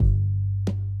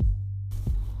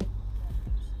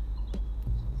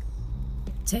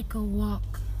Take a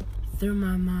walk through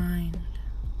my mind.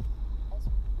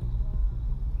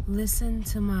 Listen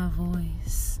to my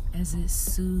voice as it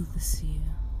soothes you.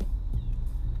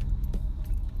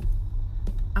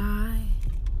 I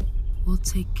will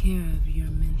take care of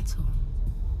your mental.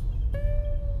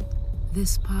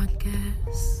 This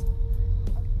podcast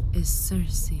is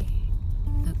Circe,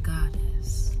 the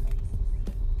goddess,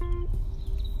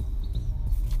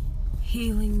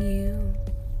 healing you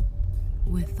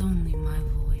with only my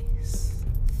voice.